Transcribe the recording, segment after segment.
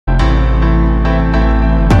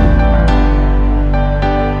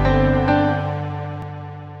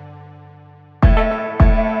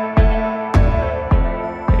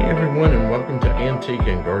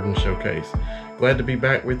Garden Showcase. Glad to be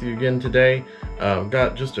back with you again today.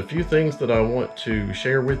 Got just a few things that I want to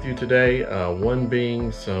share with you today. One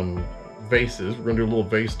being some vases. We're going to do a little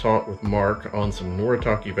vase talk with Mark on some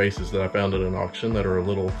Noritake vases that I found at an auction that are a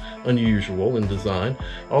little unusual in design.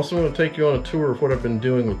 Also want to take you on a tour of what I've been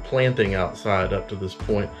doing with planting outside up to this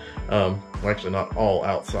point. Well, actually not all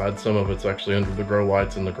outside, some of it's actually under the grow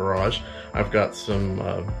lights in the garage. I've got some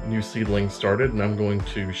new seedlings started, and I'm going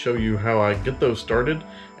to show you how I get those started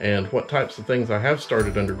and what types of things I have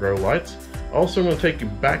started under grow lights. Also, I'm going to take you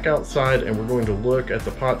back outside and we're going to look at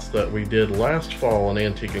the pots that we did last fall on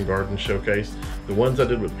Antique and Garden Showcase, the ones I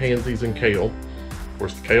did with pansies and kale. Of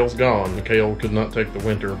course, the kale's gone. The kale could not take the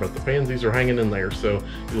winter, but the pansies are hanging in there. So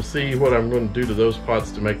you'll see what I'm going to do to those pots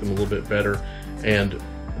to make them a little bit better. And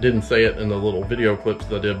I didn't say it in the little video clips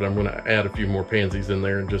that I did, but I'm going to add a few more pansies in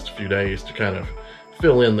there in just a few days to kind of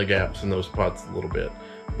fill in the gaps in those pots a little bit.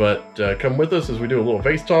 But come with us as we do a little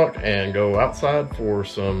vase talk and go outside for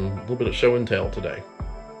a little bit of show and tell today.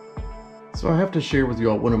 So I have to share with you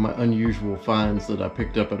all one of my unusual finds that I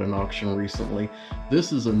picked up at an auction recently.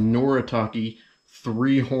 This is a Noritake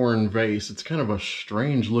 3-horn vase. It's kind of a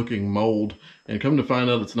strange looking mold, and come to find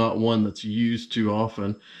out it's not one that's used too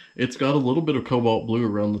often. It's got a little bit of cobalt blue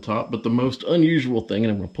around the top, but the most unusual thing,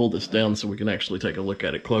 and I'm going to pull this down so we can actually take a look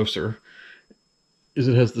at it closer, is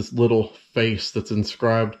it has this little face that's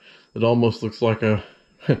inscribed that almost looks like a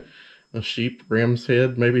sheep ram's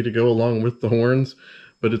head, maybe to go along with the horns.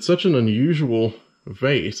 But it's such an unusual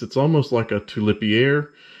vase. It's almost like a tulipier,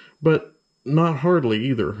 but not hardly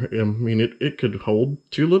either. I mean, it could hold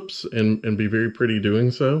tulips and be very pretty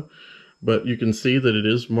doing so. But you can see that it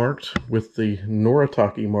is marked with the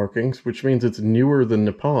Noritake markings, which means it's newer than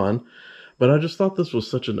Nippon. But I just thought this was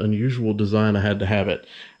such an unusual design, I had to have it.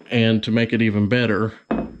 And to make it even better,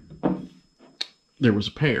 there was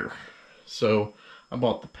a pair. So I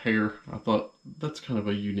bought the pair. I thought that's kind of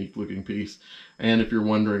a unique looking piece. And if you're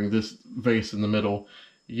wondering, this vase in the middle,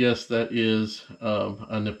 yes, that is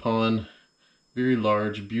a Nippon, very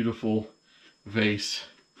large, beautiful vase.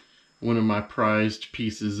 One of my prized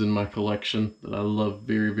pieces in my collection that I love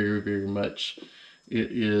very, very, very much.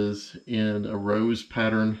 It is in a rose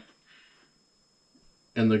pattern,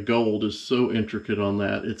 and the gold is so intricate on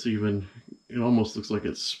that. It almost looks like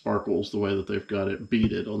it sparkles the way that they've got it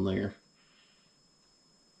beaded on there.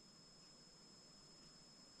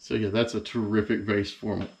 So yeah, that's a terrific vase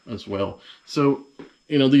form as well. So,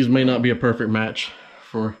 you know, these may not be a perfect match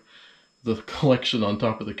for the collection on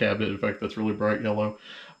top of the cabinet. In fact, that's really bright yellow.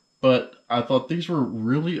 But I thought these were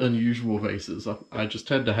really unusual vases. I just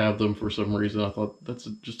had to have them for some reason. I thought that's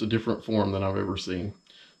just a different form than I've ever seen.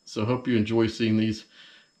 So I hope you enjoy seeing these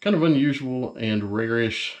kind of unusual and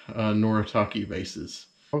rare-ish Noritake vases.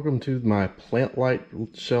 Welcome to my plant light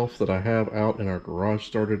shelf that I have out in our garage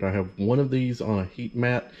started. I have one of these on a heat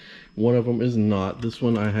mat. One of them is not. This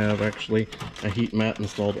one I have actually a heat mat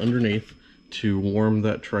installed underneath to warm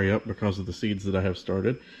that tray up because of the seeds that I have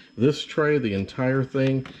started. This tray, the entire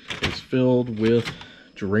thing, is filled with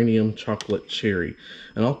geranium chocolate cherry.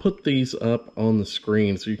 And I'll put these up on the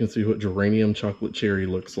screen so you can see what geranium chocolate cherry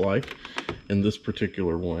looks like in this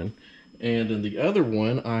particular one. And in the other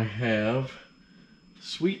one, I have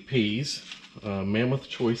sweet peas, Mammoth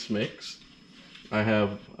Choice Mix. I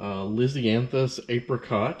have Lysianthus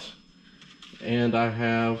apricot, and I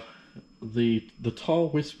have the tall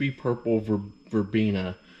wispy purple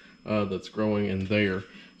verbena that's growing in there.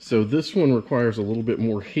 So this one requires a little bit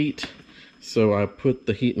more heat, so I put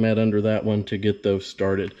the heat mat under that one to get those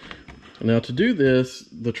started. Now to do this,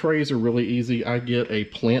 the trays are really easy. I get a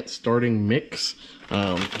plant starting mix.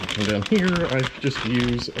 Come down here, I just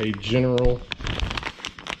use a general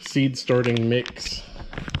seed starting mix.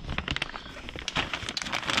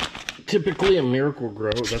 Typically a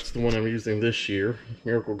Miracle-Gro, that's the one I'm using this year.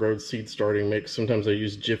 Miracle-Gro seed starting mix. Sometimes I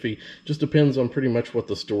use Jiffy. Just depends on pretty much what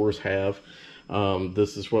the stores have.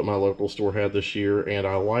 This is what my local store had this year, and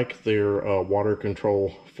I like their water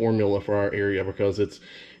control formula for our area because it's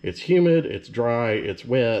humid, it's dry, it's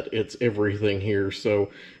wet, it's everything here. So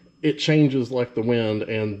it changes like the wind,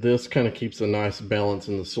 and this kind of keeps a nice balance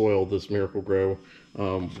in the soil. This Miracle-Gro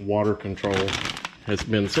water control has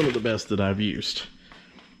been some of the best that I've used.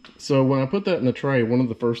 So when I put that in the tray, one of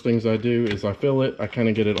the first things I do is I fill it. I kind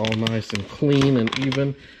of get it all nice and clean and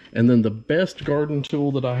even. And then the best garden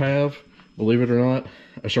tool that I have, believe it or not,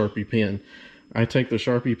 a Sharpie pen. I take the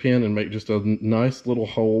Sharpie pen and make just a nice little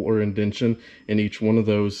hole or indentation in each one of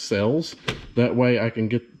those cells. That way I can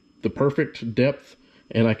get the perfect depth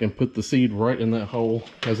and I can put the seed right in that hole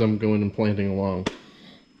as I'm going and planting along.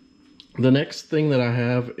 The next thing that I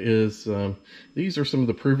have is, these are some of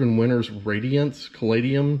the Proven Winners Radiance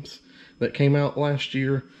Caladiums that came out last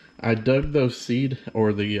year. I dug those seed,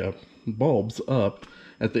 or the bulbs up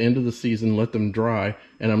at the end of the season, let them dry,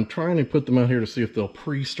 and I'm trying to put them out here to see if they'll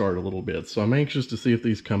pre-start a little bit. So I'm anxious to see if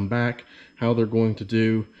these come back, how they're going to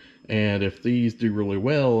do, and if these do really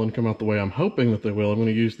well and come out the way I'm hoping that they will, I'm going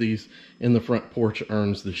to use these in the front porch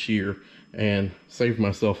urns this year and save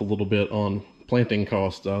myself a little bit on planting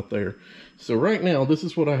costs out there. So right now, this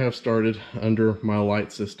is what I have started under my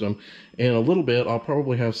light system. In a little bit, I'll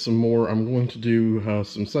probably have some more. I'm going to do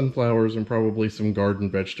some sunflowers and probably some garden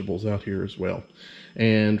vegetables out here as well.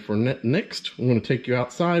 And for next, I'm going to take you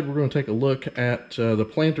outside. We're going to take a look at the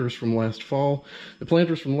planters from last fall. The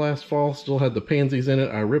planters from last fall still had the pansies in it.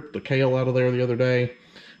 I ripped the kale out of there the other day.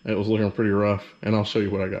 It was looking pretty rough, and I'll show you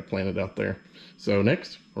what I got planted out there. So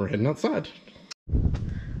next, we're heading outside.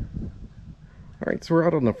 Alright, so we're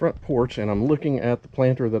out on the front porch, and I'm looking at the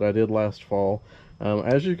planter that I did last fall.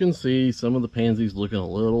 As you can see, some of the pansies looking a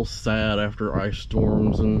little sad after ice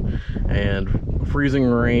storms and freezing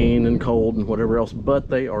rain and cold and whatever else, but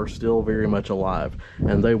they are still very much alive,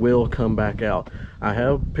 and they will come back out. I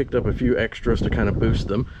have picked up a few extras to kind of boost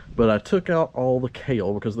them, but I took out all the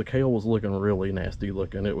kale because the kale was looking really nasty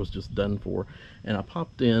looking. It was just done for. And I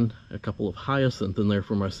popped in a couple of hyacinth in there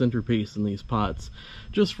for my centerpiece in these pots,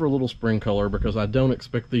 just for a little spring color, because I don't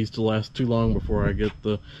expect these to last too long before I get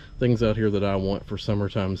the things out here that I want for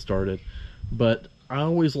summertime started. But I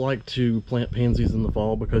always like to plant pansies in the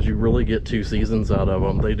fall because you really get 2 seasons out of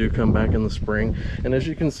them. They do come back in the spring, and as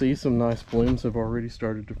you can see, some nice blooms have already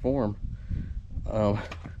started to form.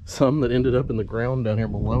 Some that ended up in the ground down here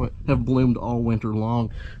below it have bloomed all winter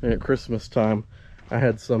long, and at Christmas time I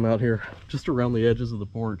had some out here just around the edges of the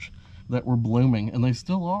porch that were blooming, and they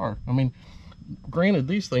still are. I mean, granted,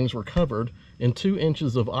 these things were covered in 2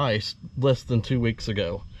 inches of ice less than 2 weeks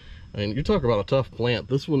ago. And you talk about a tough plant.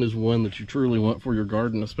 This one is one that you truly want for your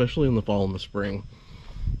garden, especially in the fall and the spring.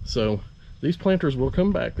 So these planters will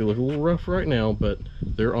come back. They look a little rough right now, but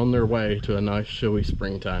they're on their way to a nice showy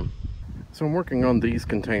springtime. So I'm working on these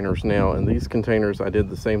containers now, and these containers I did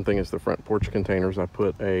the same thing as the front porch containers. I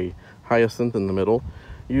put a hyacinth in the middle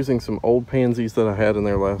using some old pansies that I had in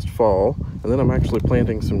there last fall, and then I'm actually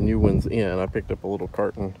planting some new ones in. I picked up a little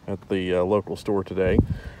carton at the local store today.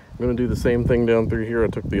 I'm going to do the same thing down through here. I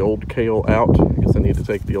took the old kale out. I guess I need to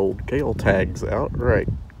take the old kale tags out. Right,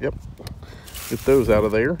 yep, get those out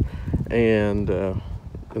of there. And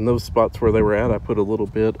in those spots where they were at, I put a little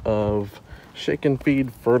bit of shake and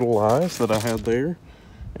feed fertilize that I had there,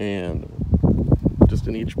 and just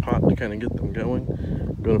in each pot to kind of get them going.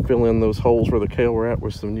 I'm going to fill in those holes where the kale were at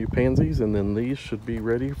with some new pansies, and then these should be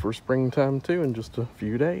ready for springtime too in just a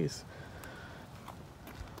few days.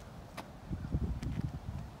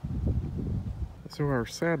 So our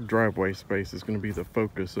sad driveway space is going to be the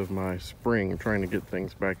focus of my spring, trying to get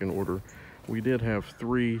things back in order. We did have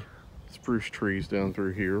 3 spruce trees down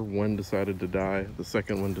through here. One decided to die. The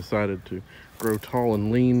second one decided to grow tall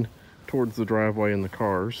and lean towards the driveway and the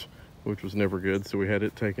cars, which was never good, so we had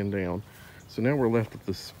it taken down. So now we're left with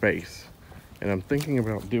this space, and I'm thinking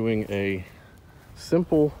about doing a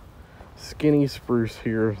simple skinny spruce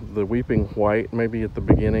here, the weeping white maybe at the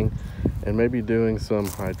beginning, and maybe doing some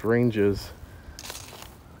hydrangeas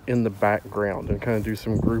in the background and kind of do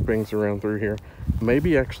some groupings around through here.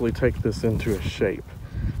 Maybe actually take this into a shape.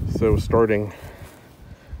 So starting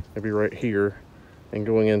maybe right here and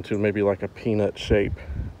going into maybe like a peanut shape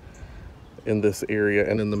in this area,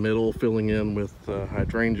 and in the middle filling in with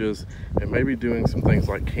hydrangeas, and maybe doing some things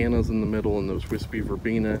like cannas in the middle and those wispy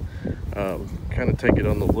verbena. Kind of take it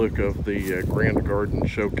on the look of the Grand Garden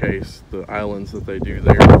Showcase, the islands that they do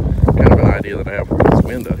there. Kind of an idea that I have with this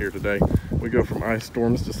wind out here today. We go from ice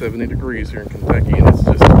storms to 70 degrees here in Kentucky, and it's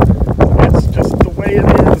just the way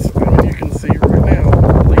it is. I mean, you can see right now,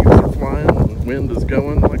 the leaves are flying and wind is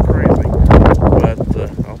going like crazy.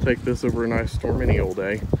 But I'll take this over an ice storm any old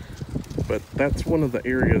day. But that's one of the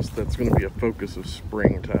areas that's going to be a focus of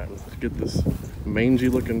springtime, to get this mangy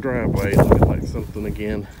looking driveway to look like something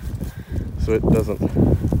again, so it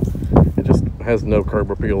just has no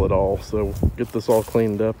curb appeal at all. So get this all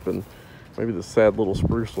cleaned up, and maybe the sad little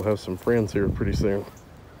spruce will have some friends here pretty soon.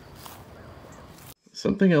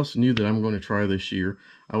 Something else new that I'm going to try this year,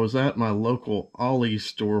 I was at my local Ollie's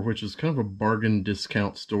store, which is kind of a bargain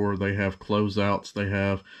discount store. They have closeouts, they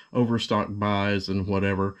have overstock buys and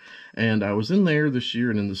whatever. And I was in there this year,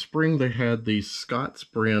 and in the spring they had the Scott's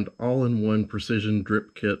brand all-in-one precision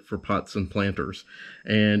drip kit for pots and planters.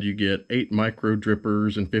 And you get 8 micro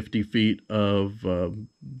drippers and 50 feet of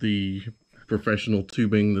the professional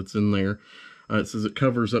tubing that's in there. It says it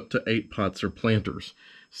covers up to 8 pots or planters.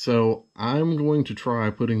 So I'm going to try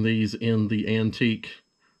putting these in the antique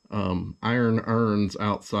iron urns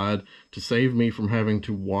outside to save me from having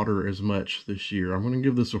to water as much this year. I'm going to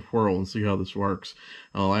give this a whirl and see how this works.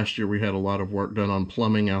 Last year we had a lot of work done on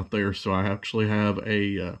plumbing out there, so I actually have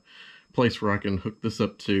a place where I can hook this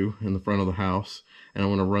up to in the front of the house, and I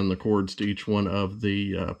want to run the cords to each one of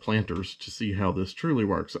the planters to see how this truly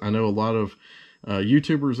works. I know a lot of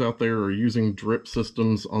YouTubers out there are using drip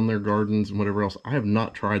systems on their gardens and whatever else. I have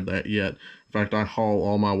not tried that yet. In fact, I haul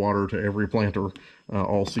all my water to every planter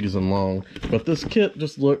all season long. But this kit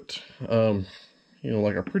just looked, you know,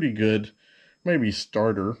 like a pretty good, maybe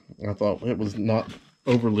starter. I thought it was not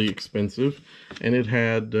overly expensive, and it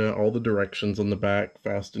had all the directions on the back,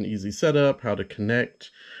 fast and easy setup, how to connect,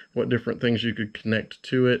 what different things you could connect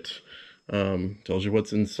to it. Tells you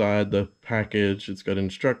what's inside the package. It's got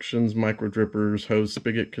instructions, micro drippers, hose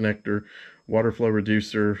spigot connector, water flow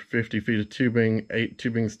reducer, 50 feet of tubing, 8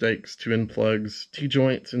 tubing stakes, 2 end plugs,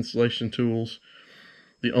 T-joints, installation tools.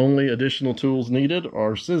 The only additional tools needed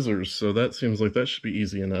are scissors, so that seems like that should be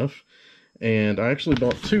easy enough. And I actually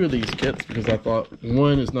bought 2 of these kits because I thought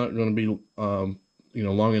one is not going to be you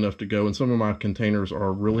know, long enough to go, and some of my containers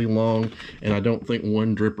are really long, and I don't think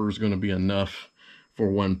 1 dripper is going to be enough for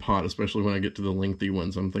 1 pot, especially when I get to the lengthy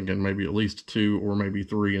ones. I'm thinking maybe at least 2 or maybe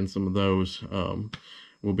 3, and some of those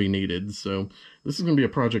will be needed. So this is going to be a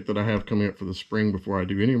project that I have coming up for the spring before I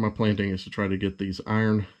do any of my planting, is to try to get these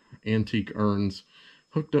iron antique urns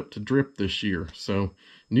hooked up to drip this year. So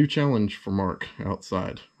new challenge for Mark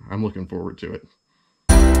outside. I'm looking forward to it.